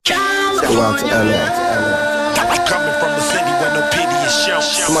go out to LA. Coming from a city where no pity is shown.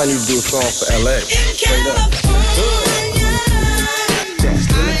 Somebody need to do a song for LA. Straight up.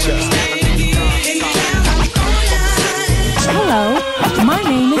 Hello, my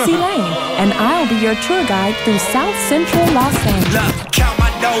name is Elaine, and I'll be your tour guide through South Central Los Angeles. Look, count my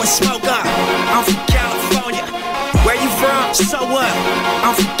dough and smoke up. I'm from California. Where you from? So what?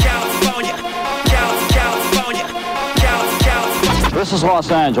 I'm from California. California. This is Los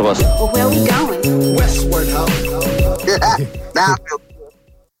Angeles. Well, where we going? Westward, ho. Now,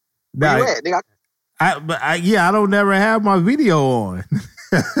 Now, where you at, nigga? I don't never have my video on.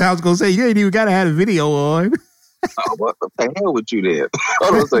 I was gonna say you ain't even gotta have a video on. Oh, what the hell with you then?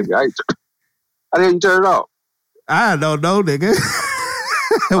 Hold on a second. I didn't turn it off. I don't know, nigga.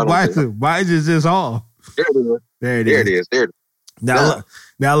 Why is this off? There it is. There it is.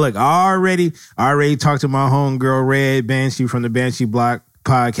 Now look, I already talked to my homegirl Red Banshee from the Banshee Block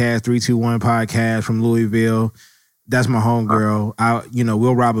podcast, 321 podcast from Louisville. That's my homegirl.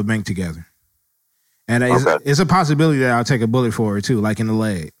 We'll rob a bank together. And it's a possibility that I'll take a bullet for her too, like in the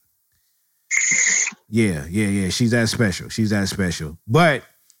leg. Yeah. She's that special. But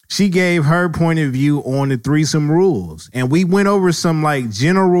she gave her point of view on the threesome rules. And we went over some like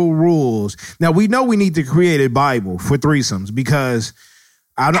general rules. Now we know we need to create a Bible for threesomes because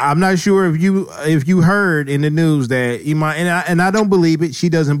I'm not sure if you heard in the news that Iman, and I don't believe it. She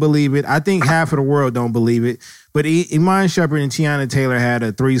doesn't believe it. I think half of the world don't believe it. But Iman Shumpert and Teyana Taylor had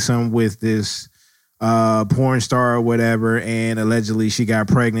a threesome with this porn star or whatever, and allegedly she got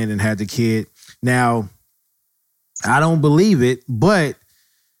pregnant and had the kid. Now, I don't believe it, but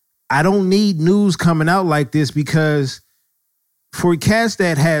I don't need news coming out like this because for cats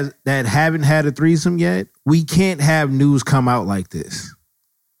that haven't had a threesome yet, we can't have news come out like this.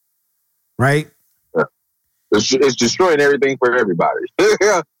 Right? It's destroying everything for everybody.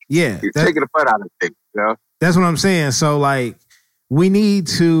 Yeah. You're taking the fun out of things, you know? That's what I'm saying. So, like, we need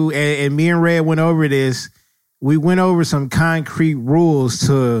to, and me and Red went over this, we went over some concrete rules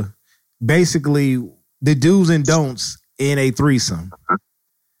to basically the do's and don'ts in a threesome.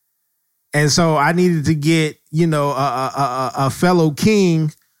 And so I needed to get, a fellow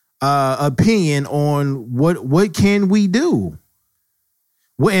king opinion on what can we do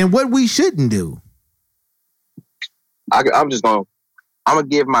and what we shouldn't do. I'm gonna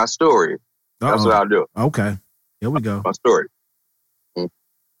give my story. That's what I'll do. Okay. Here we go. My story. And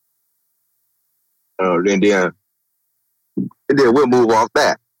then we'll move off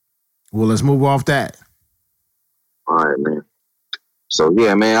that. Well, let's move off that. All right, man. So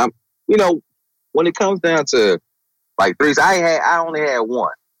yeah, man. When it comes down to like threes, I only had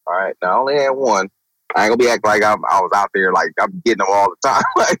one. All right, now I only had one. I ain't gonna be acting like I was out there like I'm getting them all the time.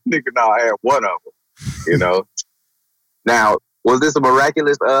 Like nigga, no, I had one of them. Now, was this a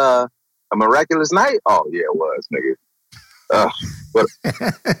miraculous night? Oh yeah, it was, nigga. But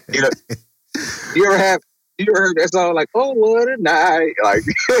you ever heard that song like, oh, what a night? Like,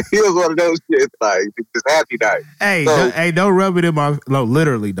 it was one of those shit, like, just happy night. Hey, don't rub it in my, no,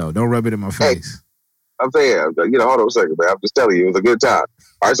 literally, though. Don't rub it in my face. I'm saying, hold on a second, man. I'm just telling you, it was a good time.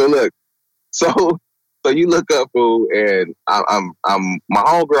 All right, so look. So you look up, fool, and I'm my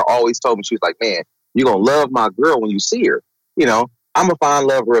homegirl always told me, she was like, man, you're going to love my girl when you see her. I'm a fine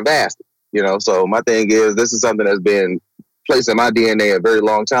lover of acid. So my thing is, this is something that's been placed in my DNA a very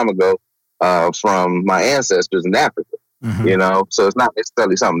long time ago. From my ancestors in Africa, so it's not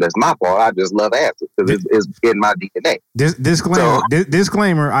necessarily something that's my fault. I just love acid because it's in my DNA.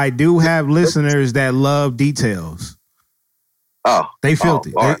 Disclaimer: I do have listeners that love details. Oh, they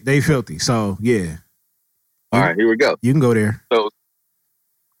filthy. Right. They filthy. So yeah. All right, here we go. You can go there. So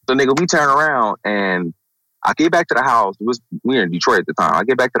nigga, we turn around and I get back to the house. We were in Detroit at the time. I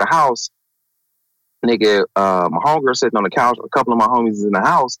get back to the house, nigga. My homegirl sitting on the couch. A couple of my homies is in the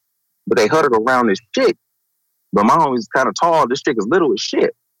house. But they huddled around this chick. But my homie's kind of tall. This chick is little as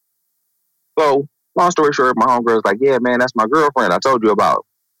shit. So, long story short, my homegirl's like, yeah, man, that's my girlfriend I told you about.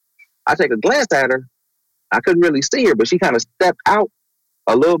 I take a glance at her. I couldn't really see her, but she kind of stepped out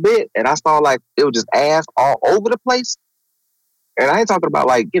a little bit. And I saw like it was just ass all over the place. And I ain't talking about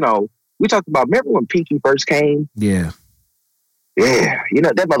like, we talked about, remember when Pinky first came? Yeah. Yeah.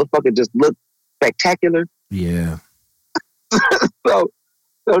 That motherfucker just looked spectacular. Yeah.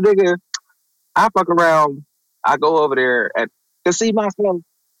 So nigga, I fuck around. I go over there to see myself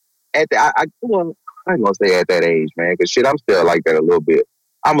at I ain't gonna say at that age, man, because shit, I'm still like that a little bit.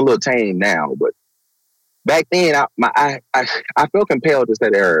 I'm a little tame now, but back then, I felt compelled to say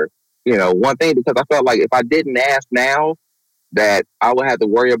to her, one thing, because I felt like if I didn't ask now, that I would have to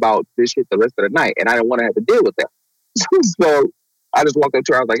worry about this shit the rest of the night, and I didn't want to have to deal with that. I just walked up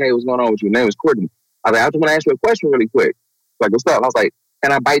to her. I was like, hey, what's going on with you? Your name is Courtney. I was like, I just want to ask you a question really quick. Like, what's up? I was like,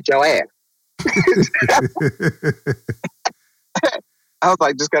 can I bite your ass? I was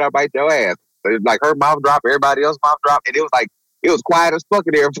like, just can I bite your ass? So like her mouth dropped, everybody else's mouth dropped, and it was quiet as fuck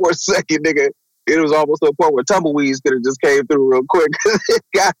in there for a second, nigga. It was almost to a point where tumbleweeds could have just came through real quick.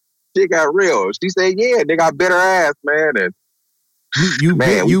 She got real. She said, "Yeah, nigga, I bit her ass, man." And you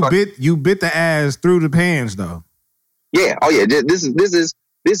bit the ass through the pants though. Yeah. Oh yeah. This is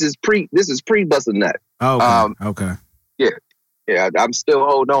pre busting nut. Oh, okay. Yeah. I'm still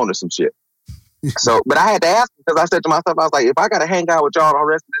holding on to some shit. So, but I had to ask because I said to myself, I was like, if I gotta hang out with y'all the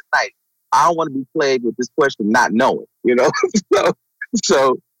rest of this night, I don't want to be plagued with this question not knowing, you know.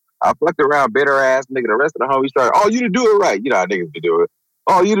 so I fucked around, bit her ass, nigga. The rest of the homies started, oh, you to do it right. You know how niggas to do it.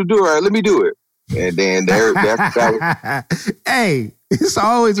 Oh, you to do it right. Let me do it. And then that was, hey, it's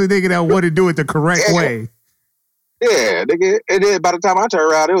always a nigga that want to do it the correct way. Yeah, nigga. And then by the time I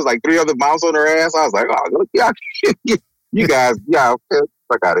turned around, it was like 3 other mouths on her ass. I was like, oh, look, y'all, you guys, y'all,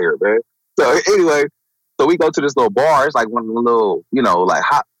 fuck out of here, man. So anyway, so we go to this little bar. It's like one of the little, you know, like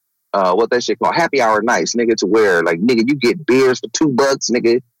hot, what that shit called, happy hour nights, nigga, to where, like, nigga, you get beers for $2,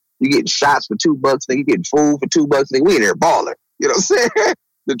 nigga. You get shots for $2, nigga. You get food for $2, nigga. We in there balling. You know what I'm saying?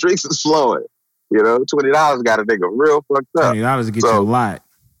 The drinks is flowing. You know, $20 got a nigga real fucked up. $20 get you a lot.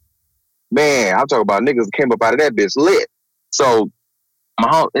 Man, I'm talking about niggas came up out of that bitch lit. So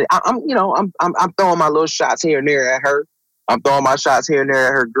I'm throwing my little shots here and there at her. I'm throwing my shots here and there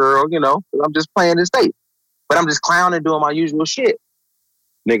at her girl, you know. I'm just playing this tape. But I'm just clowning, doing my usual shit.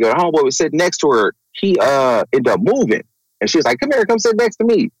 Nigga, the homeboy was sitting next to her. He ended up moving. And she was like, come here, come sit next to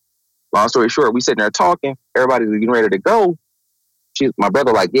me. Long story short, we sitting there talking. Everybody's getting ready to go. My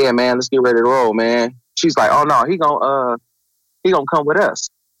brother like, yeah, man, let's get ready to roll, man. She's like, oh no, he gonna come with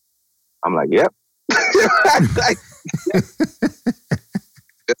us. I'm like, yep.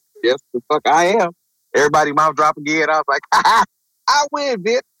 Yes, the fuck I am. Everybody mouth drop again. I was like, I win,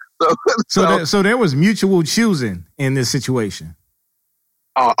 bitch. So there was mutual choosing in this situation.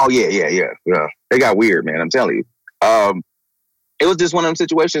 Oh yeah. They got weird, man. I'm telling you. It was just one of them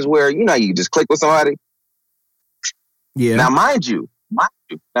situations where, you know, you just click with somebody. Yeah. Now, mind you, now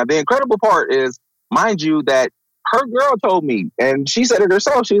the incredible part is, mind you, that her girl told me, and she said it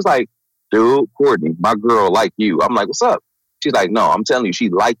herself. She was like, dude, Courtney, my girl like you. I'm like, what's up? She's like, no, I'm telling you, she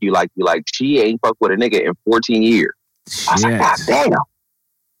like you. Like she ain't fucked with a nigga in 14 years. Shit. I was like, God damn.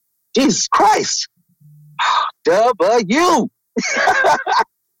 Jesus Christ. W.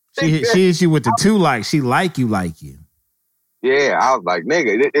 She hit you with the 2 like. She like you. Yeah, I was like,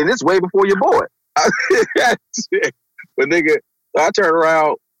 nigga, and it's way before your boy. But nigga, so I turn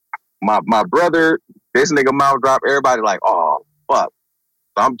around, my brother, this nigga mouth drop, everybody like, oh, fuck.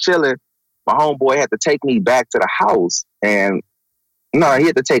 So I'm chilling. My homeboy had to take me back to the house, and no, he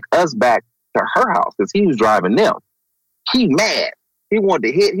had to take us back to her house because he was driving them. He mad. He wanted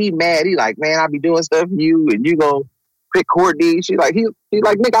to hit. He mad. He like, man, I be doing stuff for you, and you gonna pick Courtney. She like, he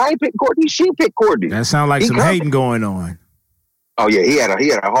like, nigga, I ain't pick Courtney. She picked Courtney. That sound like some hating going on. Oh yeah, he had a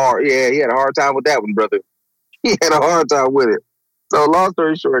hard time with that one, brother. He had a hard time with it. So long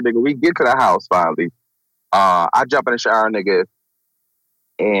story short, nigga, we get to the house finally. I jump in the shower, nigga,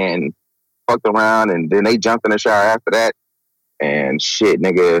 and fucked around, and then they jumped in the shower after that. And shit,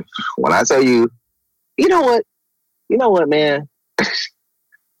 nigga, when I tell you, you know what, man?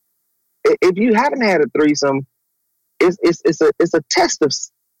 If you haven't had a threesome, it's a test of,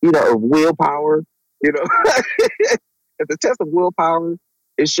 you know, of willpower. You know, it's a test of willpower.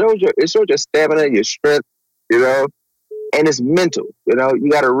 It shows your stamina, your strength. You know, and it's mental. You know, you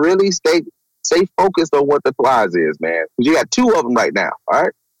got to really stay focused on what the prize is, man. Because you got 2 of them right now. All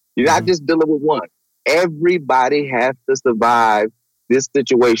right, you're not just dealing with one. Everybody has to survive this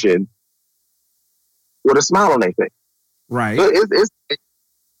situation with a smile on their face. Right. So it's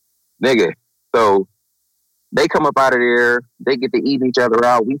nigga. So they come up out of there. They get to eating each other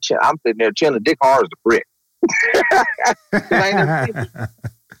out. I'm sitting there chilling. Dick hard as a brick. I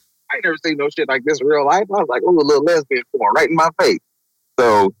ain't never seen no shit like this in real life. I was like, oh, a little lesbian porn right in my face.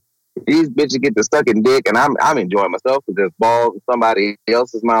 So these bitches get to sucking dick, and I'm enjoying myself because there's balls in somebody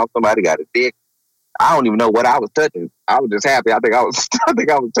else's mouth. Somebody got a dick. I don't even know what I was touching. I was just happy. I think I was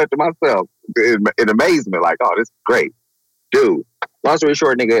touching myself in amazement. Like, oh, this is great, dude. Long story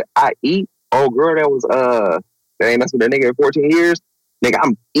short, nigga, I eat. Old girl that was that ain't messing with a nigga in 14 years. Nigga,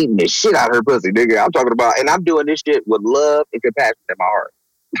 I'm eating the shit out of her pussy, nigga. I'm talking about, and I'm doing this shit with love and compassion in my heart.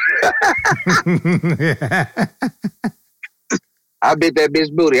 I bit that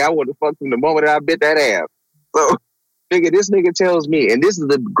bitch booty. I want to fuck from the moment that I bit that ass. So, nigga, this nigga tells me, and this is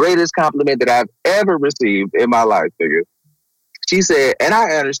the greatest compliment that I've ever received in my life, nigga. She said, and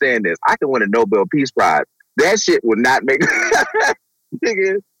I understand this. I can win a Nobel Peace Prize. That shit would not make.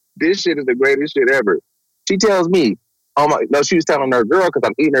 Nigga, this shit is the greatest shit ever. She tells me, oh my, no, she was telling her girl because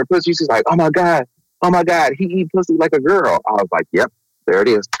I'm eating her pussy. She's like, oh my God, he eat pussy like a girl. I was like, yep, there it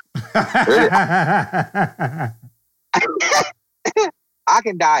is. There it is. I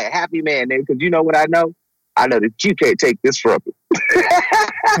can die a happy man, nigga, because you know what I know? I know that you can't take this from me.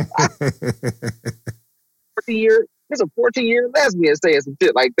 14-year, there's a 14-year lesbian saying some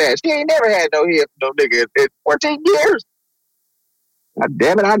shit like that. She ain't never had no head from no nigga in 14 years. God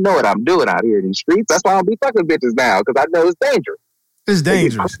damn it, I know what I'm doing out here in these streets. That's why I don't be fucking bitches now, because I know it's dangerous. It's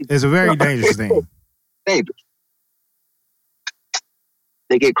dangerous. It's a very dangerous thing. Dangerous.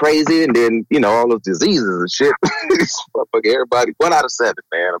 They get crazy and then, you know, all those diseases and shit. Motherfucker, everybody, 1 out of 7,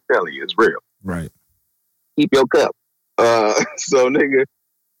 man. I'm telling you, it's real. Right. Keep your cup. So, nigga.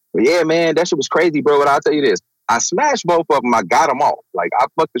 But yeah, man, that shit was crazy, bro. But I'll tell you this. I smashed both of them. I got them off. Like, I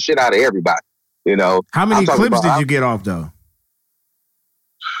fucked the shit out of everybody. You know? How many clips did you get off, though?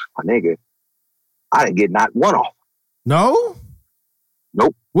 My nigga, I didn't get not one off. No?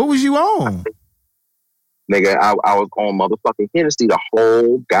 Nope. What was you on? Nigga, I was on motherfucking Hennessy the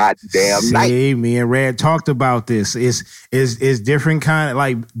whole goddamn night. See, me and Red talked about this. It's different kind of,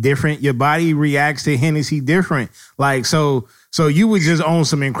 like, different. Your body reacts to Hennessy different. Like, so you would just own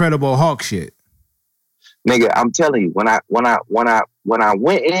some Incredible Hulk shit. Nigga, I'm telling you, when I went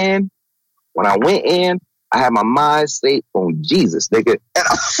in, I had my mind state on Jesus, nigga. And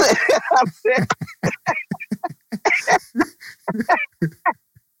I said,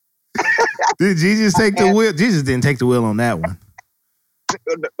 Did Jesus take the wheel? Jesus didn't take the wheel on that one.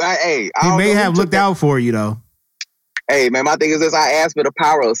 Hey, he may have looked out for you, though. Hey, man, my thing is this. I asked for the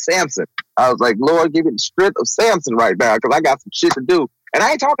power of Samson. I was like, Lord, give me the strength of Samson right now, because I got some shit to do. And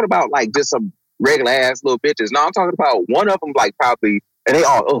I ain't talking about, like, just some regular ass little bitches. No, I'm talking about one of them, like, probably, and they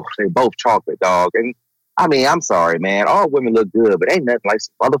both chocolate, dog. And I mean, I'm sorry, man. All women look good, but ain't nothing like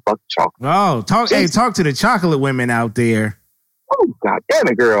some motherfucking chocolate. Oh, talk to the chocolate women out there. Oh, God damn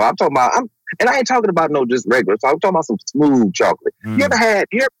it, girl. I'm talking about, and I ain't talking about no just regular. So I'm talking about some smooth chocolate. You ever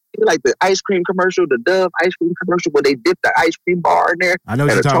like the ice cream commercial, the Dove ice cream commercial where they dip the ice cream bar in there? I know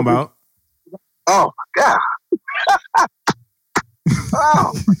what you're talking about. Oh, my God.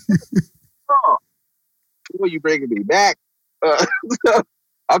 Oh. Boy, you bringing me back. I'm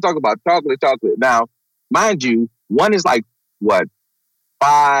talking about chocolate. Now, mind you, one is like, what,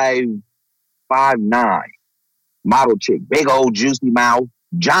 5'9", model chick, big old juicy mouth,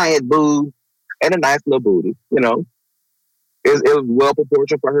 giant boobs, and a nice little booty, you know. It was well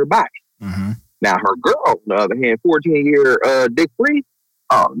proportioned for her body. Mm-hmm. Now, her girl, on the other hand, 14-year dick free,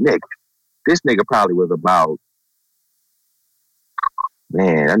 oh, nigga, this nigga probably was about,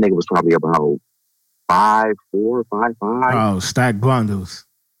 man, that nigga was probably about 5'4", 5'5". Oh, stack bundles.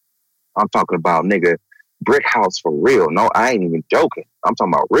 I'm talking about, nigga, brick house for real. No, I ain't even joking. I'm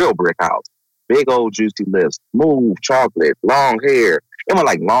talking about real brick house. Big old juicy lips, smooth chocolate, long hair. It wasn't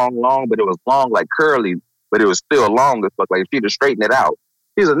like long, but it was long, like curly, but it was still long as fuck. Like if she'd have straightened it out.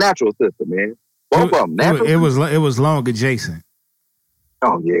 She's a natural sister, man. Both of them, natural. It was long adjacent.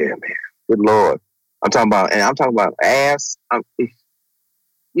 Oh yeah, man. Good Lord. I'm talking about ass.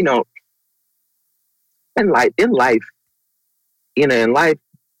 You know, in life,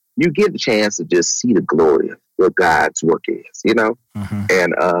 you get the chance to just see the glory of what God's work is, you know? Mm-hmm.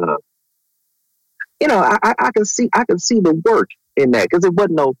 And, you know, I can see the work in that, because it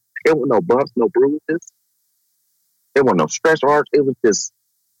wasn't no bumps, no bruises. It wasn't no stretch marks. It was just,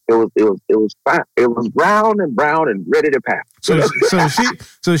 it was fine. It was round and brown and ready to pass.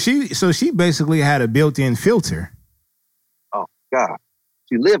 So she basically had a built-in filter. Oh God,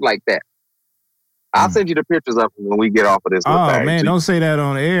 she lived like that. I'll send you the pictures of when we get off of this. Oh man, don't say that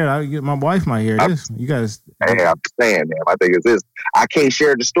on the air. My wife might hear this. You guys. Hey, I'm saying, man. My thing is this: I can't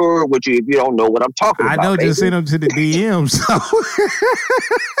share the story with you if you don't know what I'm talking about. I know. Baby. Just send them to the DMs.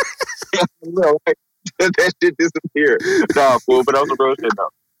 So. That shit disappeared. Nah, fool. But that was some real shit,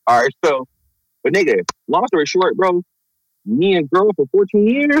 though. All right, so, but nigga, long story short, bro, me and girl for 14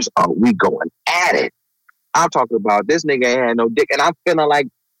 years, we going at it. I'm talking about this nigga ain't had no dick, and I'm feeling like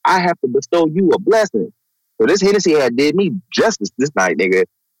I have to bestow you a blessing. So this Hennessy had did me justice this night, nigga,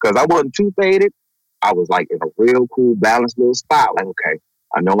 because I wasn't too faded. I was like in a real cool, balanced little spot. Like, okay,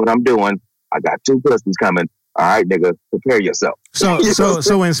 I know what I'm doing. I got 2 pussies coming. All right, nigga, prepare yourself.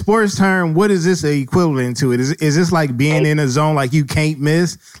 So in sports term, what is this equivalent to? Is this like being in a zone like you can't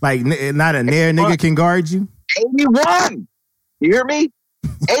miss? Like not a near nigga can guard you? 81. You hear me?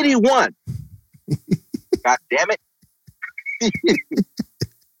 81. God damn it.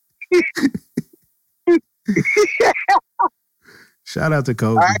 Shout out to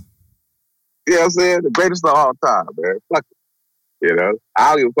Kobe. All right. You know what I'm saying? The greatest of all time, man. Fuck it. You know? I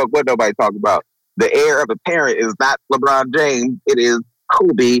don't give a fuck what nobody talking about. The heir of a parent is not LeBron James. It is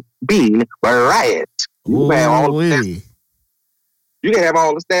Kobe Bean Bryant. You can have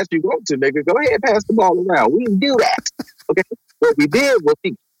all the stats you want to, nigga. Go ahead and pass the ball around. We didn't do that. Okay? What we did was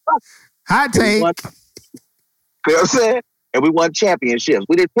hot take. You know what I'm saying? And we won championships.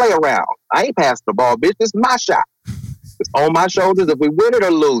 We didn't play around. I ain't passing the ball, bitch. This is my shot. It's on my shoulders if we win it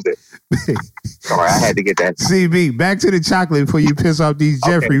or lose it. Sorry, I had to get that. CB, back to the chocolate before you piss off these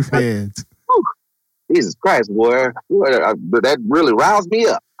Jeffrey fans. Jesus Christ, boy. That really roused me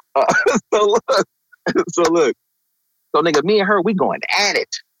up. So look. So, nigga, me and her, we going at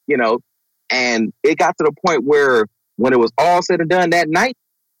it, you know? And it got to the point where when it was all said and done that night,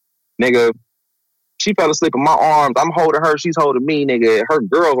 nigga, she fell asleep in my arms. I'm holding her. She's holding me, nigga. Her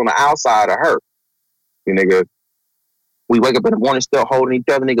girl's on the outside of her. You nigga. We wake up in the morning still holding each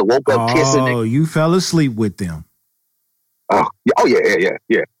other, nigga. Woke up kissing. Oh, you fell asleep with them. Oh yeah.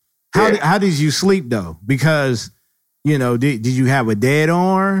 How did you sleep though? Because, you know, did you have a dead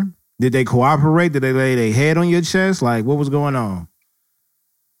arm? Did they cooperate? Did they lay their head on your chest? Like, what was going on?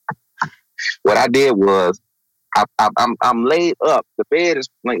 What I did was, I'm laid up. The bed is,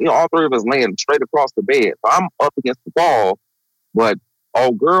 like, you know, all three of us laying straight across the bed. So I'm up against the wall, but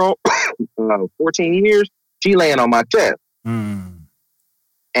old girl, 14 years, she laying on my chest.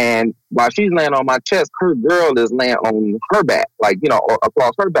 And while she's laying on my chest, her girl is laying on her back, like, you know,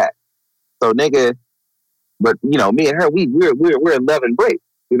 across her back. So, nigga, but, you know, me and her, we're 11 breaks,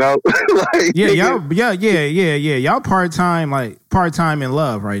 you know? Like, yeah, y'all part-time in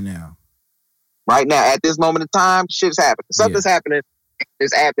love right now. Right now, at this moment in time, shit's happening. Something's happening in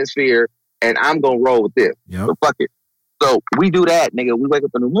this atmosphere, and I'm going to roll with this. Yep. So fuck it. So we do that, nigga. We wake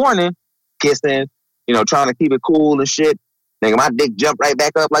up in the morning, kissing, you know, trying to keep it cool and shit. Nigga, my dick jumped right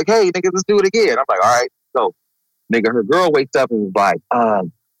back up like, hey, nigga, let's do it again. I'm like, all right. So, nigga, her girl wakes up and was like,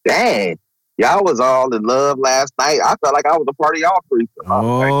 dang, y'all was all in love last night. I felt like I was a part of y'all three.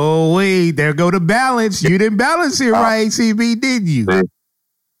 Oh, wait, there go the balance. You didn't balance it right, CB, did you? No.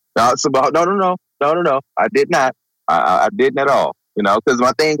 I did not. I didn't at all. You know, because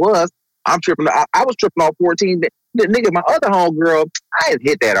my thing was, I'm tripping. I was tripping on 14. Nigga, my other homegirl, I had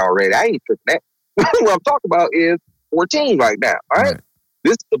hit that already. I ain't tripping that. What I'm talking about is 14 right now. All right?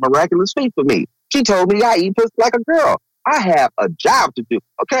 This is a miraculous feat for me. She told me I eat pussy like a girl. I have a job to do.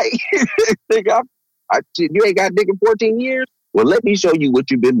 Okay? Nigga, you ain't got dick in 14 years? Well, let me show you what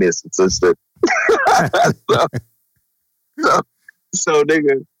you've been missing, sister. So,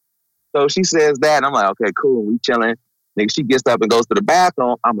 nigga. So she says that, and I'm like, okay, cool. We chilling. Nigga, she gets up and goes to the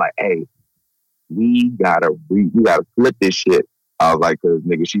bathroom. I'm like, hey, we gotta flip this shit. I was like, cause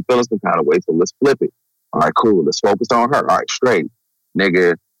nigga, she feeling some kind of way, so let's flip it. All right, cool. Let's focus on her. All right, straight.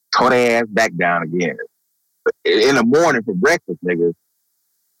 Nigga, toe their ass back down again. In the morning for breakfast, nigga.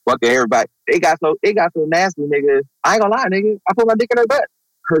 Fucking everybody. They got so nasty, nigga. I ain't gonna lie, nigga. I put my dick in her butt.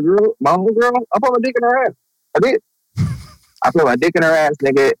 Her girl, my whole girl, I put my dick in her ass. I did. I put my dick in her ass,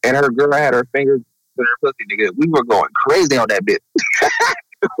 nigga, and her girl had her fingers in her pussy, nigga. We were going crazy on that bitch.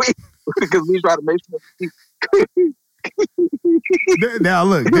 Because we tried to make sure. Now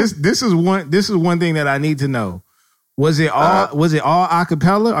look, this is one thing that I need to know. Was it all a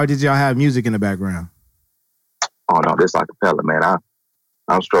cappella, or did y'all have music in the background? Oh no, this a cappella, man.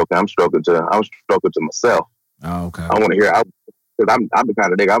 I'm stroking to myself. Oh, okay. I want to hear, because I'm the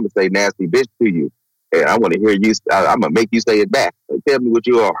kind of nigga, I'm gonna say nasty bitch to you. And I want to hear you. I'm gonna make you say it back. Like, tell me what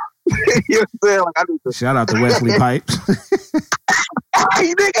you are. You know what I'm saying? Like, I need to. Shout out to Wesley Pipes.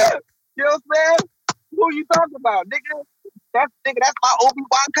 Hey, nigga. You know what I'm saying? Who are you talking about, nigga? That's my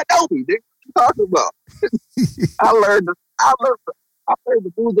Obi-Wan Kenobi, nigga. What you talking about? I learned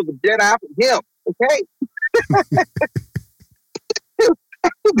the rules of a Jedi from him. Okay.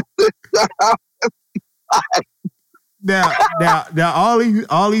 Now,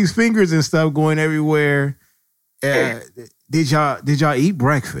 all these fingers and stuff going everywhere. Did y'all eat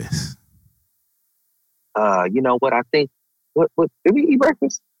breakfast? You know what? I think what did we eat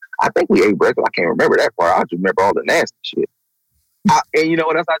breakfast? I think we ate breakfast. I can't remember that part. I just remember all the nasty shit. And you know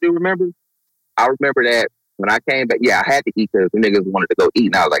what else I do remember? I remember that when I came back, I had to eat because the niggas wanted to go eat,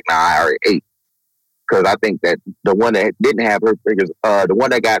 and I was like, nah, I already ate. Because I think that the one that didn't have her fingers, the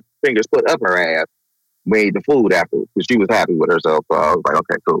one that got fingers put up her ass, made the food afterwards because she was happy with herself. So I was like,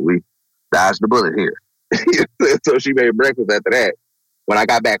 okay, cool. We dodged the bullet here. So she made breakfast after that. When I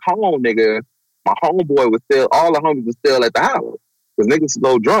got back home, nigga, my homeboy was still, all the homies was still at the house. Because niggas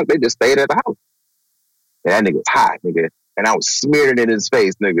so drunk, they just stayed at the house. And that nigga was hot, nigga. And I was smearing it in his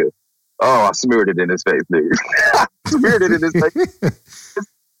face, nigga. Oh, I smeared it in his face, nigga. I smeared it in his face.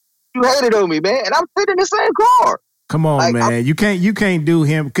 You hated on me, man, and I'm sitting in the same car. Come on, like, man. You can't do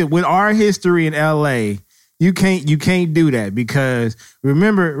him with our history in LA. You can't do that because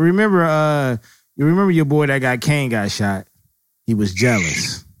remember your boy that got Kane got shot. He was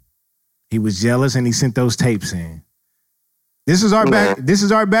jealous. He was jealous, and he sent those tapes in. This is our This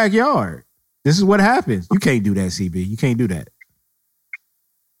is our backyard. This is what happens. You can't do that, CB. You can't do that.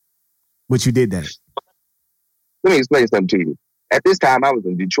 But you did that. Let me explain something to you. At this time, I was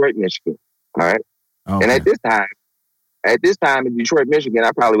in Detroit, Michigan. All right, okay. And at this time in Detroit, Michigan,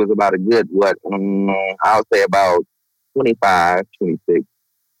 I probably was about a good I'll say about 25, 26.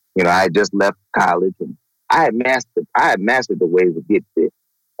 You know, I had just left college, and I had mastered the ways of get fit.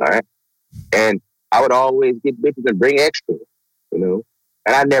 All right, and I would always get bitches and bring extra. You know,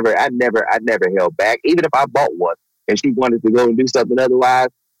 and I never held back. Even if I bought one and she wanted to go and do something otherwise,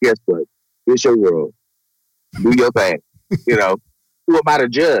 guess what? It's your world. Do your thing. You know, who am I to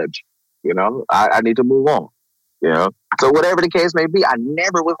judge? You know, I need to move on. You know, so whatever the case may be, I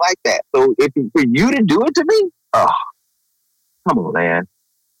never was like that. So for you to do it to me, oh, come on, man.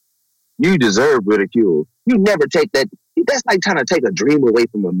 You deserve ridicule. You never take that. That's like trying to take a dream away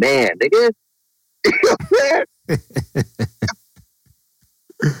from a man, nigga. You know what I'm saying?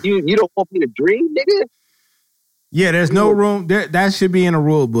 You don't want me to dream, nigga? Yeah, there's no room. That should be in a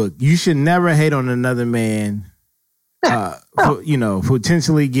rule book. You should never hate on another man. For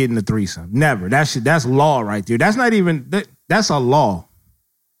potentially getting a threesome. Never. That's law right there. That's not even. That's a law.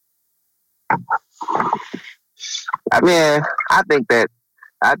 I mean, I think that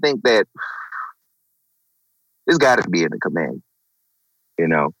it's got to be in the commandment. You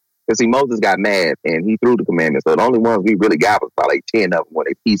know, because see, Moses got mad and he threw the commandments. So the only ones we really got was probably like 10 of them when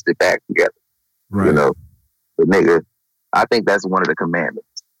they pieced it back together. Right. You know, but nigga, I think that's one of the commandments.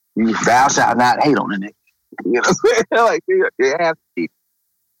 Thou shalt not hate on a nigga. You know what I'm saying? Like, it has to be.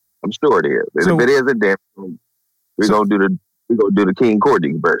 I'm sure it is. So, if it isn't, then we're gonna do the King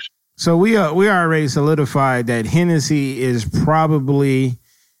Courtney version. So we already solidified that Hennessy is probably,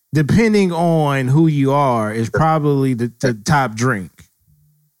 depending on who you are, is probably the top drink.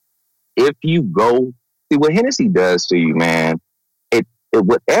 If you go see what Hennessy does to you, man, it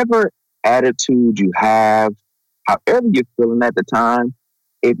whatever attitude you have, however you're feeling at the time.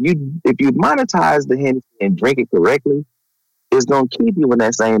 If you monetize the Hennessy and drink it correctly, it's gonna keep you in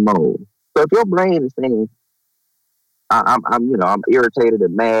that same mode. So if your brain is saying, I'm irritated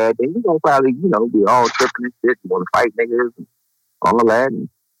and mad, then you're gonna probably, be all tripping and shit. You want to fight niggas and all of that, and,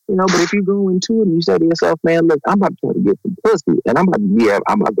 But if you go into it and you say to yourself, man, look, I'm about to try to get some pussy, and I'm about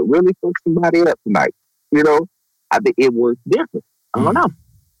to really fuck somebody up tonight. I think it works different. I don't know.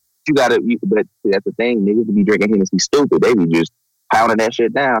 But that's the thing. Niggas be drinking Hennessy stupid. They be just pounding that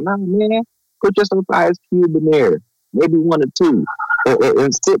shit down. No, man, put yourself Ice Cube in there, maybe one or two,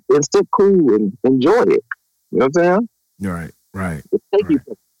 and sit cool and enjoy it. You know what I'm saying? Right. Thank you,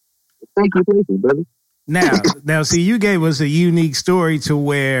 places, brother. Now, see, you gave us a unique story to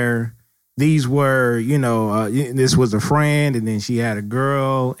where these were, this was a friend, and then she had a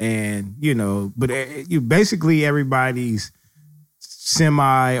girl, and but you basically everybody's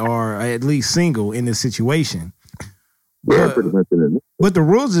semi or at least single in this situation. Yeah, pretty much. But the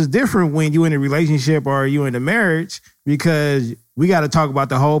rules is different when you in a relationship or you in a marriage, because we got to talk about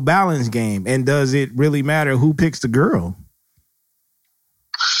the whole balance game. And does it really matter who picks the girl?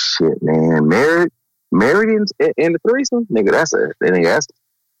 Shit, man, married in the threesome, nigga.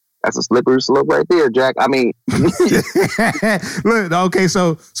 That's a slippery slope right there, Jack. I mean, look, okay,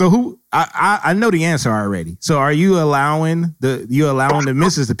 so who? I know the answer already. So are you allowing the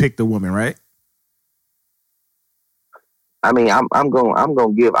missus to pick the woman, right? I mean, I'm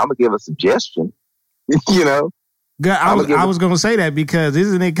gonna give a suggestion. I was gonna say that because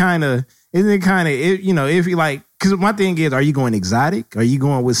isn't it kind of if you like, because my thing is, are you going exotic? Are you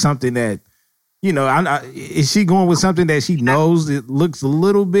going with something that is she going with something that she knows it looks a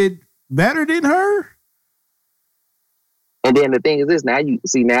little bit better than her? And then the thing is this: now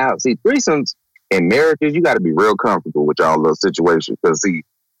threesomes in marriages, you got to be real comfortable with y'all little situations, because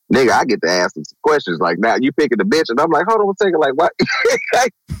nigga, I get to ask some questions like, now you picking the bitch, and I'm like, hold on a second, like, what?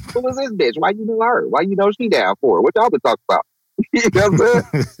 Who was this bitch? Why you know her? Why you know she down for it? What y'all been talking about? You know what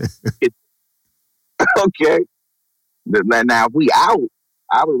I'm saying? Okay. Now, if we out,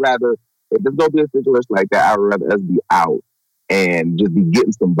 I would rather, if there's gonna be a situation like that, I would rather us be out and just be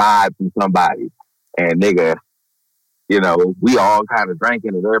getting some vibes from somebody. And nigga, we all kind of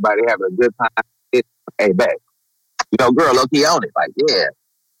drinking and everybody having a good time. Hey, babe, girl, look, he on it. Like, yeah.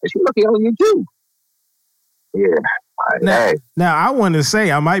 And she looking on you too. Yeah. Now, I want to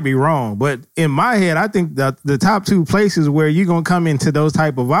say I might be wrong, but in my head, I think the top two places where you're going to come into those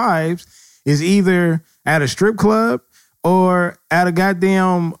type of vibes is either at a strip club or at a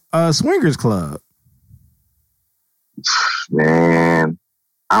goddamn swingers club. Man,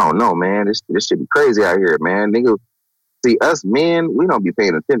 I don't know, man. This shit be crazy out here, man. Nigga, see, us men, we don't be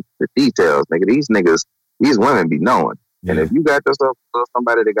paying attention to details, nigga. These women be knowing. Yeah. And if you got yourself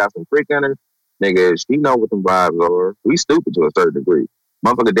somebody that got some freak in her, nigga, she know what them vibes are. We stupid to a certain degree.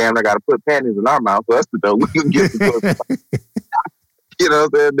 Motherfucker damn near got to put panties in our mouth for us to know we can get the You know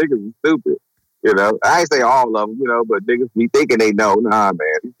what I'm saying? Niggas is stupid. You know, I ain't say all of them, you know, but niggas be thinking they know. Nah,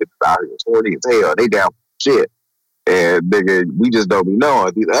 man, these niggas out here sporty as hell. They down for shit. And nigga, we just don't be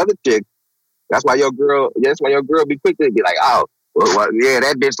knowing. These other chicks, that's why your girl be quick to be like, oh, well, yeah,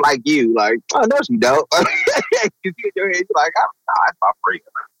 that bitch like you. Like, oh, no, she don't. You see in your head, you're like, oh, no, that's my friend.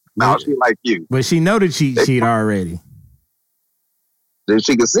 No, she like you. But she know the cheat sheet already. Then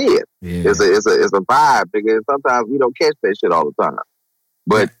she can see it. Yeah. It's a vibe, nigga. And sometimes we don't catch that shit all the time.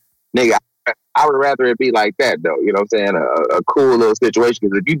 But, nigga, I would rather it be like that, though. You know what I'm saying? A cool little situation.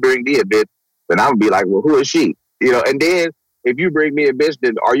 Because if you bring me a bitch, then I'm going to be like, well, who is she? You know, and then if you bring me a bitch,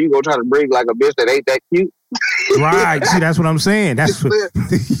 then are you going to try to bring like a bitch that ain't that cute? Right. See, that's what I'm saying. That's what...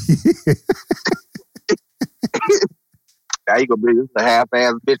 Now you gonna bring a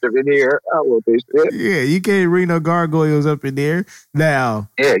half-ass bitch up in here? I want this shit. Yeah, you can't bring no gargoyles up in there. Now,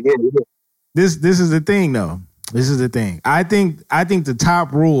 yeah. This is the thing, though. This is the thing. I think the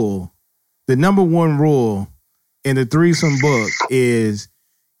top rule, the number one rule in the threesome book is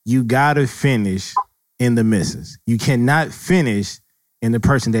you gotta finish in the missus. You cannot finish in the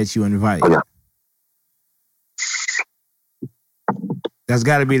person that you invite. Okay. That's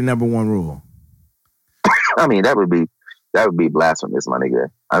got to be the number one rule. I mean, that would be blasphemous, my nigga.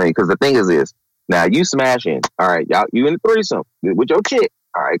 I mean, because the thing is this. Now, you smashing. All right, y'all, you in the threesome with your chick.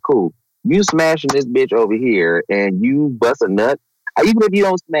 All right, cool. You smashing this bitch over here and you bust a nut. Even if you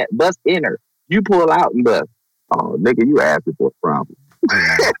don't bust in her, you pull out and bust. Oh, nigga, you asking for a problem.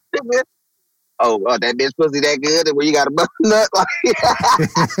 Yeah. Oh, that bitch pussy that good and where you got to bust a nut?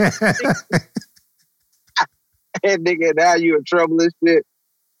 And nigga, now you in trouble and shit.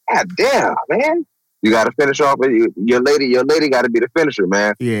 God damn, man. You got to finish off with your lady. Your lady got to be the finisher,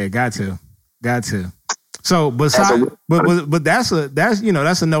 man. Yeah, got to. So, besides, but that's a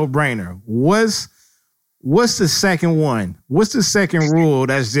no-brainer. What's the second one? What's the second rule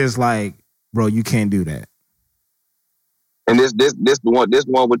that's just like, bro, you can't do that? And this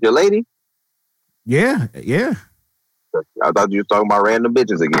one with your lady? Yeah. I thought you were talking about random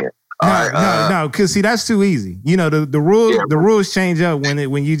bitches again. No, because see, that's too easy. You know, the rules change up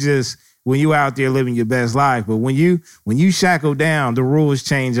when you out there living your best life. But when you shackle down, the rules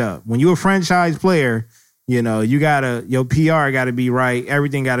change up. When you're a franchise player, you know, your PR gotta be right.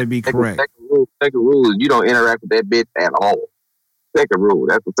 Everything gotta be correct. Second rule is you don't interact with that bitch at all. Second rule.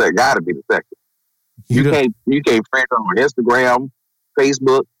 That's the second. Gotta be the second. You can't friend her on Instagram,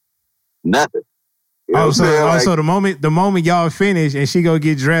 Facebook, nothing. You know so the moment y'all finish and she go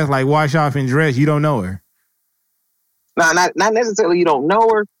get dressed, like wash off and dress, you don't know her. No, not necessarily you don't know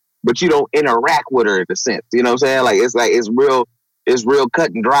her, but you don't interact with her in a sense. You know what I'm saying? It's real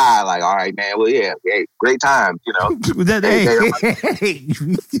cut and dry. Like, all right, man. Well, yeah, great times. You know.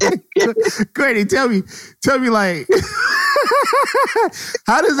 Grady, tell me, like,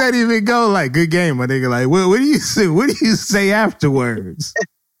 how does that even go? Like, good game, my nigga. Like, what do you say? What do you say afterwards?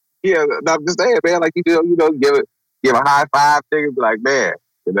 Yeah, I'm just saying, man. Like, give a high five, nigga. Be like, man,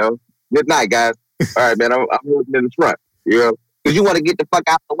 you know, good night, guys. All right, man. I'm moving in the front. You know. Because you want to get the fuck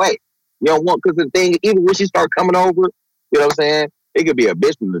out the way. You don't want, because the thing, even when she start coming over, you know what I'm saying? It could be a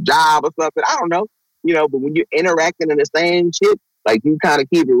bitch from the job or something. I don't know. You know, but when you're interacting in the same shit, like, you kind of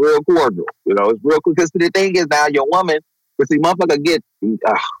keep it real cordial. You know, it's real cool. Because the thing is now, your woman, because see, motherfucker get, see,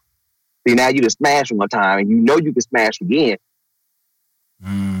 now you just smash one time and you know you can smash again.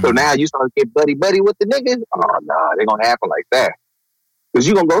 So now you start to get buddy with the niggas. Oh, no, they going to happen like that. Because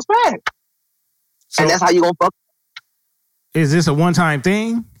you going to go smash. So, and that's how you going to fuck. Is this a one-time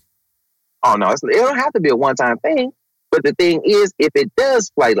thing? Oh, no. It don't have to be a one-time thing. But the thing is, if it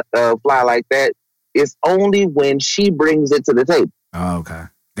does fly like that, it's only when she brings it to the table. Oh, okay.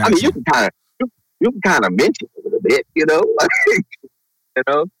 Gotcha. I mean, you can kind of mention it a little bit, you know? You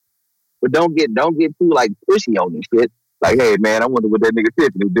know? But don't get too, like, pushy on this shit. Like, hey, man, I wonder what that nigga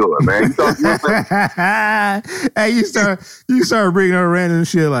Tiffany doing, man. Hey, you start bringing her random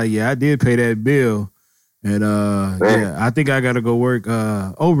shit like, yeah, I did pay that bill. And yeah, I think I got to go work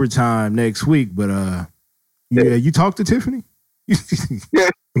overtime next week. But you talked to Tiffany? Yeah.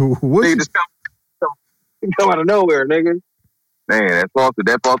 Come out of nowhere, nigga. Man, that faucet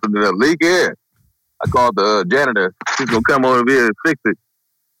the leak in. I called the janitor. He's gonna come over here and fix it.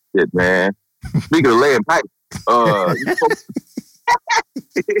 Shit, man. Speaking of laying pipe, you know what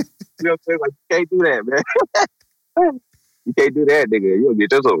I'm saying? Like, you can't do that, man. You can't do that, nigga. You'll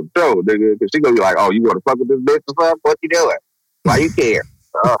get yourself in trouble, nigga. Because she gonna be like, oh, you want to fuck with this bitch or something? What you doing? Why you care?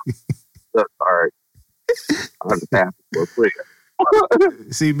 All right. I'll just have to free.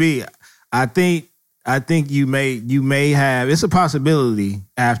 CB, I think you may have. It's a possibility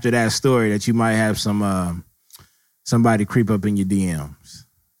after that story that you might have somebody creep up in your DMs.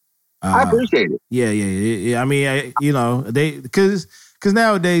 I appreciate it. Yeah. I mean, they because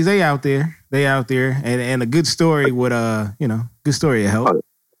nowadays they out there, and a good story would good story would help.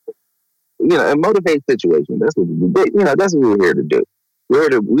 And motivate situations. That's what that's what we're here to do.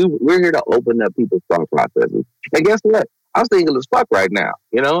 We're here to open up people's thought processes. And guess what? I'm single as fuck right now.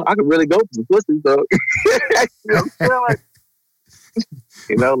 I could really go for some pussy, so as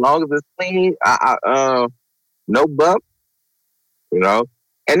long as it's clean, no bump, and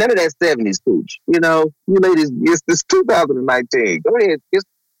none of that 70s cooch. You ladies, it's 2019. Go ahead,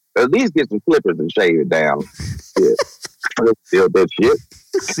 at least get some clippers and shave it down. Still that shit.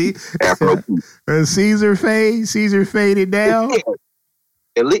 See, Afro Caesar faded down.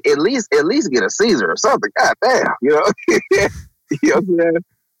 At least get a Caesar or something. God damn, you know what I'm saying?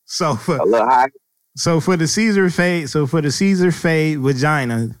 So for a little high. So for the Caesar fade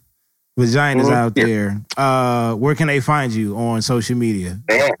vaginas out there, where can they find you on social media?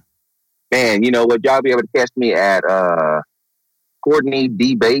 Man, you know what? Y'all be able to catch me at Courtney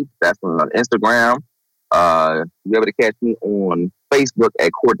D Bates. That's on Instagram. You'll be able to catch me on Facebook at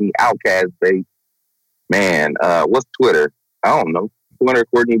Courtney Outcast Bates. Man, what's Twitter? I don't know. Twitter,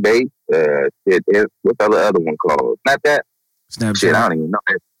 Courtney Bates. What's the other one called? Not that. Snapchat. Shit, I don't even know.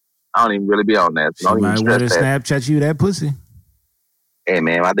 I don't even really be on that. So you might want to Snapchat you that pussy. Hey,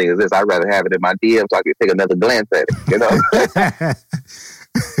 man, my thing is this. I'd rather have it in my DM so I can take another glance at it, you know?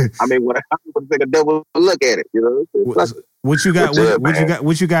 I mean, when I want to take a double look at it, you know? What you got?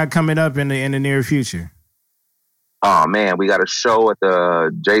 What you got coming up in the near future? Oh, man, we got a show at the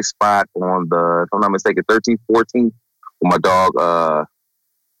J Spot on the, if I'm not mistaken, 13th, 14th. With my dog, my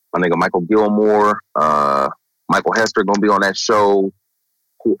nigga Michael Gilmore, Michael Hester gonna be on that show.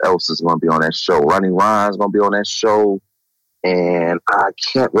 Who else is gonna be on that show? Ronnie Ryan's gonna be on that show, and I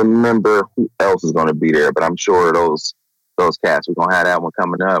can't remember who else is gonna be there, but I'm sure those cats. We're gonna have that one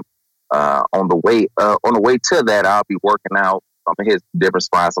coming up. On the way to that, I'll be working out. I'm gonna hit different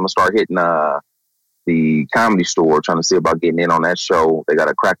spots. I'm gonna start hitting the Comedy Store, trying to see about getting in on that show. They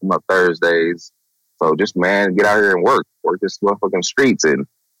gotta crack them up Thursdays. So just, man, get out here and work this motherfucking streets and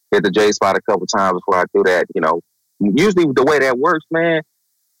hit the J Spot a couple times before I do that. Usually the way that works, man,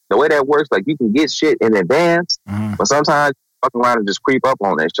 like you can get shit in advance, but sometimes fucking around and just creep up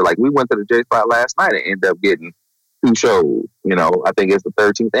on that shit. Like we went to the J Spot last night and ended up getting 2 shows. I think it's the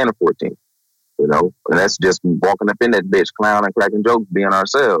 13th and the 14th. And that's just walking up in that bitch, clowning, cracking jokes, being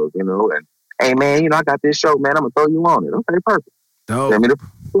ourselves. And hey, man, I got this show, man. I'm gonna throw you on it. Okay, perfect. Dope. Send me the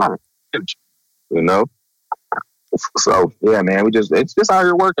flyer. So yeah, man, it's just out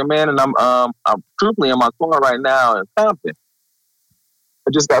here working, man, and I'm truthfully in my car right now in Compton.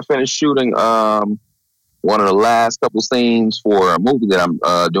 I just got finished shooting one of the last couple scenes for a movie that I'm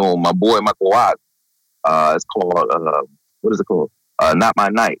doing with my boy Michael Watts. It's called what is it called? Not My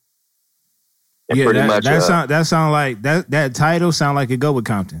Night. And yeah, pretty much that sound like that title sound like it go with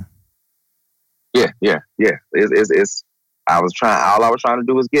Compton. Yeah. It's all I was trying to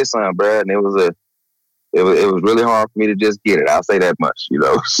do was get some, bro, and it was really hard for me to just get it. I'll say that much,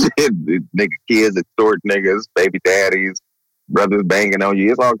 Shit, nigga, kids extort niggas, baby daddies, brothers banging on you.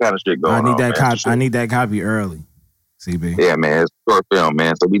 It's all kind of shit going on. I need that copy early, CB. Yeah, man, it's a short film,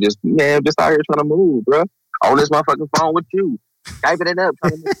 man. So we just out here trying to move, bro. On this motherfucking phone with you, typing it up.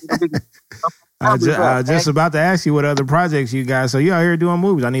 I was just about to ask you what other projects you got. So you out here doing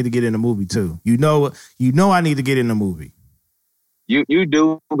movies? I need to get in a movie too. I need to get in a movie. You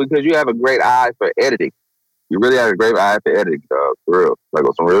do, because you have a great eye for editing. You really have a great eye for editing, dog. For real. Like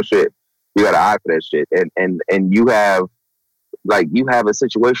on some real shit. You got an eye for that shit. And you have a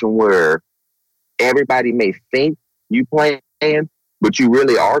situation where everybody may think you playing, but you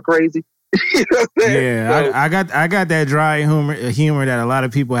really are crazy. You know what I'm saying? Yeah, so, I got that dry humor that a lot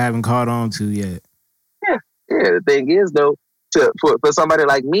of people haven't caught on to yet. Yeah. The thing is though, for somebody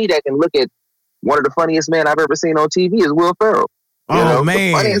like me that can look at one of the funniest men I've ever seen on TV is Will Ferrell. Man.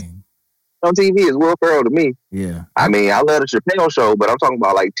 The funniest on TV is Will Ferrell to me. Yeah. I mean, I love the Chappelle Show, but I'm talking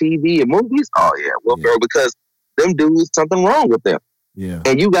about like TV and movies. Oh yeah, Will Ferrell, because them dudes, something wrong with them. Yeah.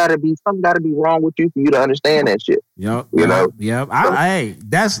 And something gotta be wrong with you for you to understand that shit. Yep. You know? Yep. I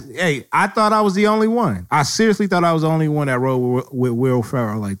thought I was the only one. I seriously thought I was the only one that rode with Will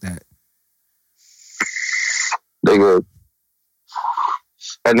Ferrell like that. That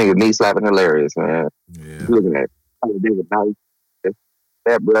nigga knee slapping hilarious, man. Yeah. Looking at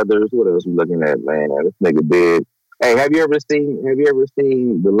Step Brothers. What else you looking at, man? This nigga big. Hey, have you ever seen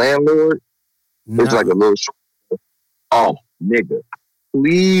The Landlord? No. It's like a little short. Oh, nigga.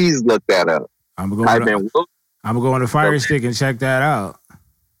 Please look that up. I'm gonna go on the Fire Stick and check that out.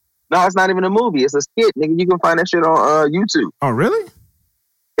 No, it's not even a movie. It's a skit, nigga. You can find that shit on YouTube. Oh, really?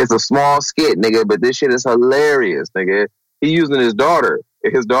 It's a small skit, nigga, but this shit is hilarious, nigga. He using his daughter.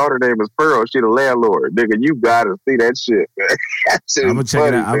 His daughter name is Pearl. She the landlord, nigga. You gotta see that shit, man. That shit I'm gonna check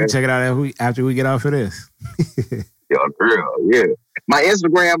it out. man. I'm gonna check it out after we get off of this. Yo, real, yeah. My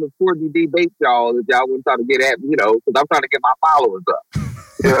Instagram is 4DD Bait, y'all. If y'all want to try to get at me, because I'm trying to get my followers up.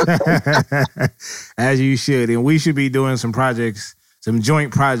 As you should, and we should be doing some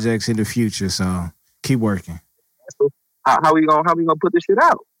joint projects in the future. So keep working. How we gonna put this shit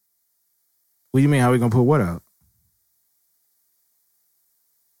out? What do you mean? How we gonna put what out?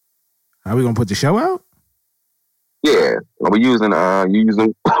 How we gonna put the show out? Yeah, are we using you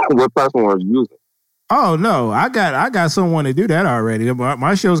using what platform are you using? Oh no, I got someone to do that already.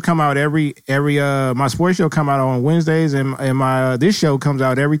 My shows come out every my sports show come out on Wednesdays, and my this show comes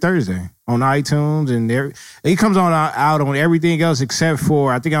out every Thursday on iTunes, and it comes out on everything else except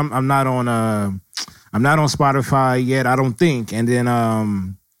for I think I'm not on Spotify yet, I don't think, and then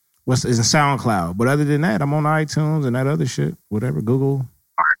it's in SoundCloud. But other than that, I'm on iTunes and that other shit, whatever, Google,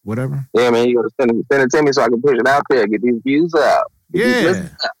 whatever. Yeah, man, you gotta send it to me so I can push it out there, get these views out. Yeah.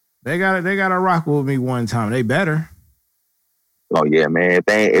 They gotta rock with me one time. They better. Oh yeah, man.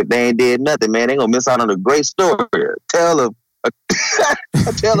 If they ain't did nothing, man, they gonna miss out on a great story. A tale of a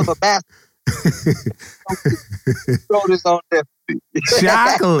bastard. Throw this on there.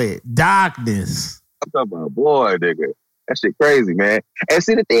 Chocolate darkness. I'm talking about, boy, nigga. That shit crazy, man. And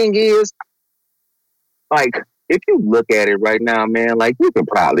see, the thing is, like, if you look at it right now, man, like, you can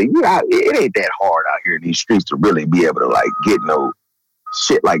probably, it ain't that hard out here in these streets to really be able to, like, get no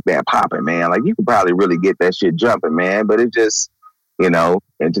shit like that popping, man. Like, you could probably really get that shit jumping, man. But it just, in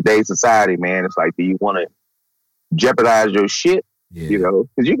today's society, man, it's like, do you want to jeopardize your shit? Yeah.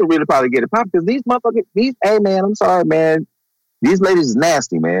 Because you can really probably get it popping. Because these motherfuckers, hey, man, I'm sorry, man. These ladies is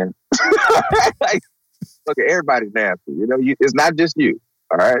nasty, man. Like, look, everybody's nasty. It's not just you.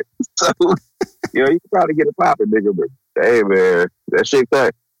 All right. So, you can probably get it popping, nigga. But hey, man, that shit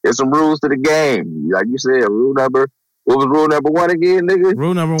cut. There's some rules to the game. Like you said, what was rule number 1 again, nigga?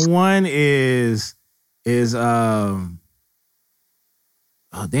 Rule number 1 is oh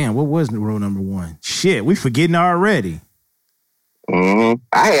damn, what was rule number 1? Shit, we forgetting already. Mm-hmm.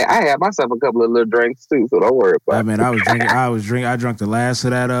 I had myself a couple of little drinks too, so don't worry about it. I drank the last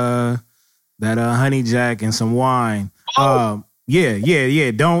of that honey jack and some wine.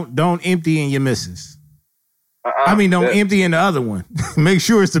 Yeah. Don't empty in your missus. Don't empty in the other one. Make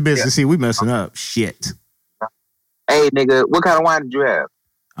sure it's the business. Yeah. See, we messing up. Shit. Hey, nigga, what kind of wine did you have?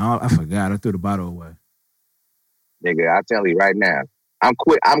 I forgot. I threw the bottle away. Nigga, I'll tell you right now. I'm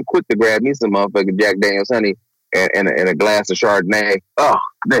quick to grab me some motherfucking Jack Daniel's honey and a glass of Chardonnay. Oh,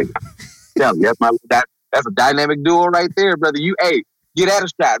 nigga. Tell you, that's a dynamic duo right there, brother. Get at a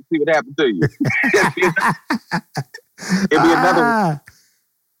shot and see what happens to you. It'll be another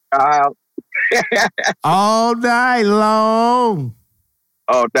one. All night long.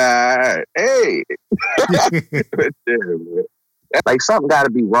 All night. Hey. Like, something got to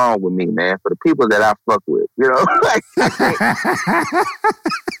be wrong with me, man, for the people that I fuck with.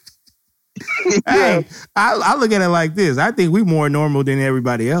 Hey, I look at it like this. I think we more normal than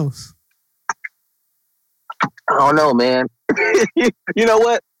everybody else. I don't know, man. You know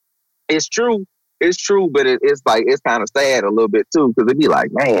what? It's true, but it's kind of sad a little bit too, because it'd be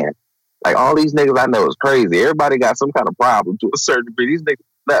like, man, like all these niggas I know is crazy. Everybody got some kind of problem to a certain degree. These niggas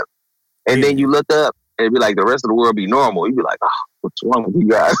nuts. And then you look up and it'd be like the rest of the world be normal. You'd be like, oh, what's wrong with you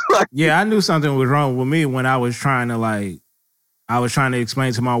guys? Yeah, I knew something was wrong with me when I was trying to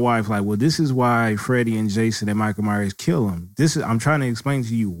explain to my wife, like, well, this is why Freddie and Jason and Michael Myers kill him. I'm trying to explain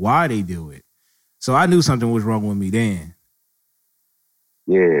to you why they do it. So I knew something was wrong with me then.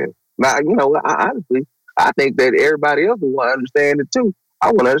 Yeah. Now, honestly, I think that everybody else will want to understand it too. I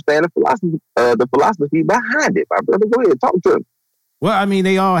want to understand the philosophy behind it. My brother, go ahead, talk to him. Well,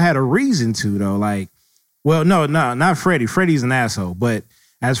 they all had a reason to, though. Like, well, no, not Freddie. Freddie's an asshole. But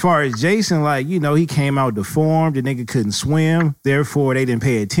As far as Jason, like, you know, he came out deformed. The nigga couldn't swim. Therefore, they didn't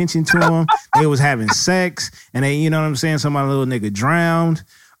pay attention to him. They was having sex. And they, you know what I'm saying? Some little nigga drowned.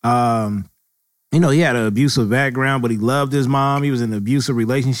 You know, he had an abusive background, but he loved his mom. He was in an abusive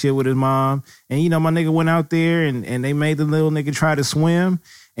relationship with his mom. And, you know, my nigga went out there and they made the little nigga try to swim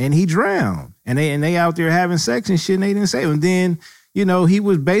and he drowned. And they out there having sex and shit and they didn't save him. Then, you know, he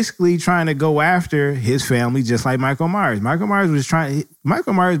was basically trying to go after his family just like Michael Myers. Michael Myers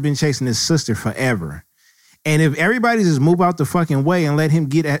been chasing his sister forever. And if everybody just move out the fucking way and let him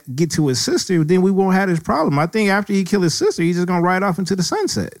get to his sister, then we won't have this problem. I think after he killed his sister, he's just going to ride off into the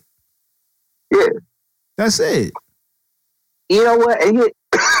sunset. Yeah. That's it. You know what? And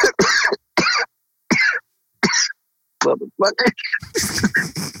motherfucker.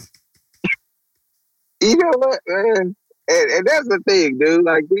 You know what, man? And that's the thing, dude.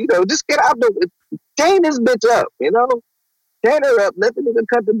 Like, you know, just get out chain this bitch up, you know? Chain her up, let the nigga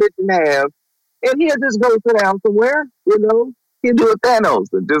cut the bitch in half, and he'll just go sit down somewhere, you know? He'll do a Thanos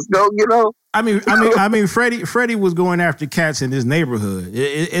and just go, you know? I mean, Freddie was going after cats in his neighborhood.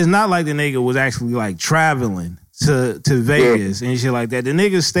 It's not like the nigga was actually like traveling to Vegas and shit like that. The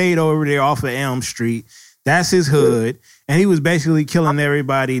nigga stayed over there off of Elm Street. That's his hood. And he was basically killing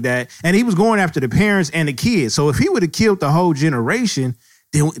everybody and he was going after the parents and the kids. So if he would have killed the whole generation,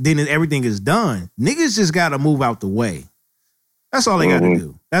 then everything is done. Niggas just got to move out the way. That's all they got to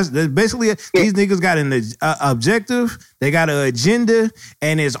do. That's basically it. These niggas got an objective, they got an agenda,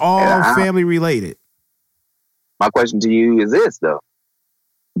 and it's all family related. My question to you is this, though.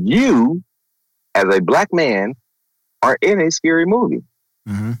 You, as a black man, are in a scary movie.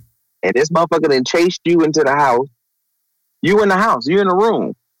 Mm-hmm. And this motherfucker then chased you into the house. You in the house. You in the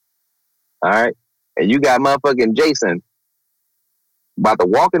room. All right? And you got motherfucking Jason about to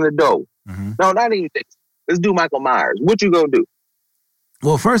walk in the door. Mm-hmm. No, not even Jason. Let's do Michael Myers. What you gonna do?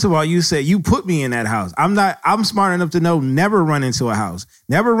 Well, first of all, you said you put me in that house. I'm smart enough to know never run into a house.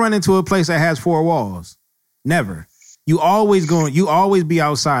 Never run into a place that has 4 walls. Never. You always be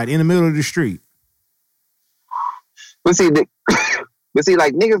outside in the middle of the street. But see,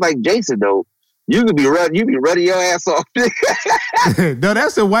 like niggas like Jason though, you be running your ass off. No,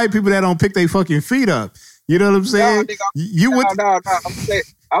 that's the white people that don't pick their fucking feet up. You know what I'm saying? No, nigga,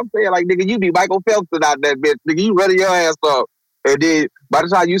 I'm saying like nigga, you be Michael Phelps out that bitch. Nigga, you running your ass off. And then by the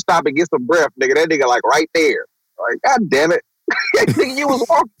time you stop and get some breath, nigga, that nigga like right there. Like, God damn it. Nigga, you was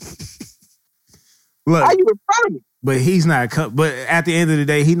walking. Look, how you in front of me? But he's not. But at the end of the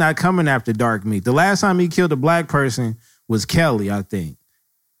day, he's not coming after dark meat. The last time he killed a black person was Kelly, I think.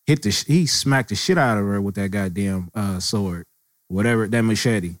 He smacked the shit out of her with that goddamn sword, whatever, that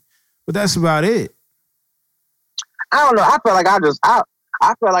machete. But that's about it. I don't know. I feel like I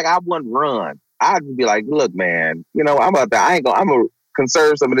feel like I wouldn't run. I'd be like, look, man, you know, I'm gonna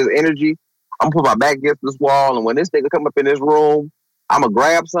conserve some of this energy. I'm gonna put my back against this wall, and when this nigga come up in this room, I'm gonna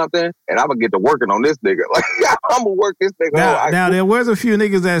grab something and I'm gonna get to working on this nigga. Like, I'm gonna work this nigga. Now there was a few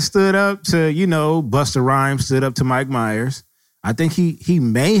niggas that stood up to, you know, Busta Rhymes stood up to Mike Myers. I think he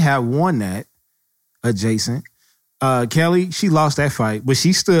may have won that adjacent. Kelly, she lost that fight, but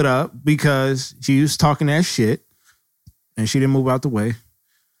she stood up because she was talking that shit and she didn't move out the way.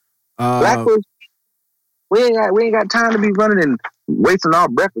 Black folks, we ain't got time to be running and wasting our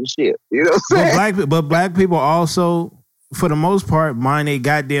breath and shit. You know what I'm saying? But black people also, for the most part, mind their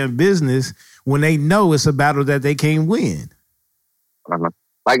goddamn business when they know it's a battle that they can't win.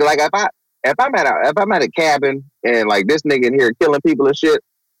 Like if I'm at a cabin and like this nigga in here killing people and shit,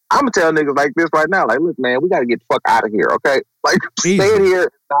 I'm gonna tell niggas like this right now. Like, look, man, we gotta get the fuck out of here, okay? Like, staying here is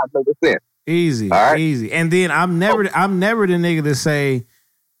not making sense. Easy, right? Easy. And then I'm never the nigga to say,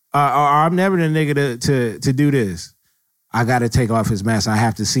 or I'm never the nigga to do this. I gotta take off his mask. I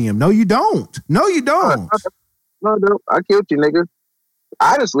have to see him. No, you don't. No, I killed you, nigga.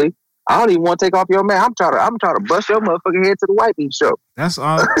 Honestly, I don't even want to take off your mask. I'm trying to bust your motherfucking head to the white meat show. That's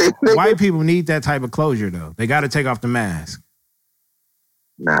all. White people need that type of closure, though. They got to take off the mask.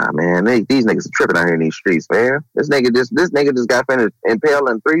 Nah, man, these niggas are tripping out here in these streets, man. This nigga just got finished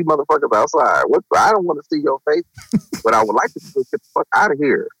impaling 3 motherfuckers outside. I don't want to see your face, but I would like to get the fuck out of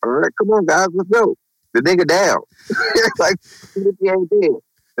here. All right, come on, guys, let's go. The nigga down. Like, if he ain't dead.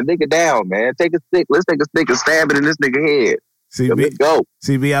 The nigga down, man. Take a stick. Let's take a stick and stab it in this nigga head. Let's go.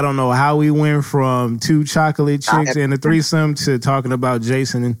 CB, I don't know how we went from 2 chocolate chicks and a threesome to talking about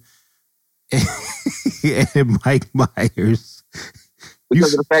Jason and Mike Myers.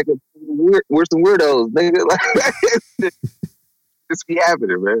 Because of the fact that we're some weirdos, nigga. Like, this be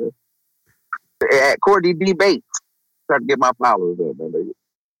happening, man. At Courtney D. Bates, trying to get my followers up, man.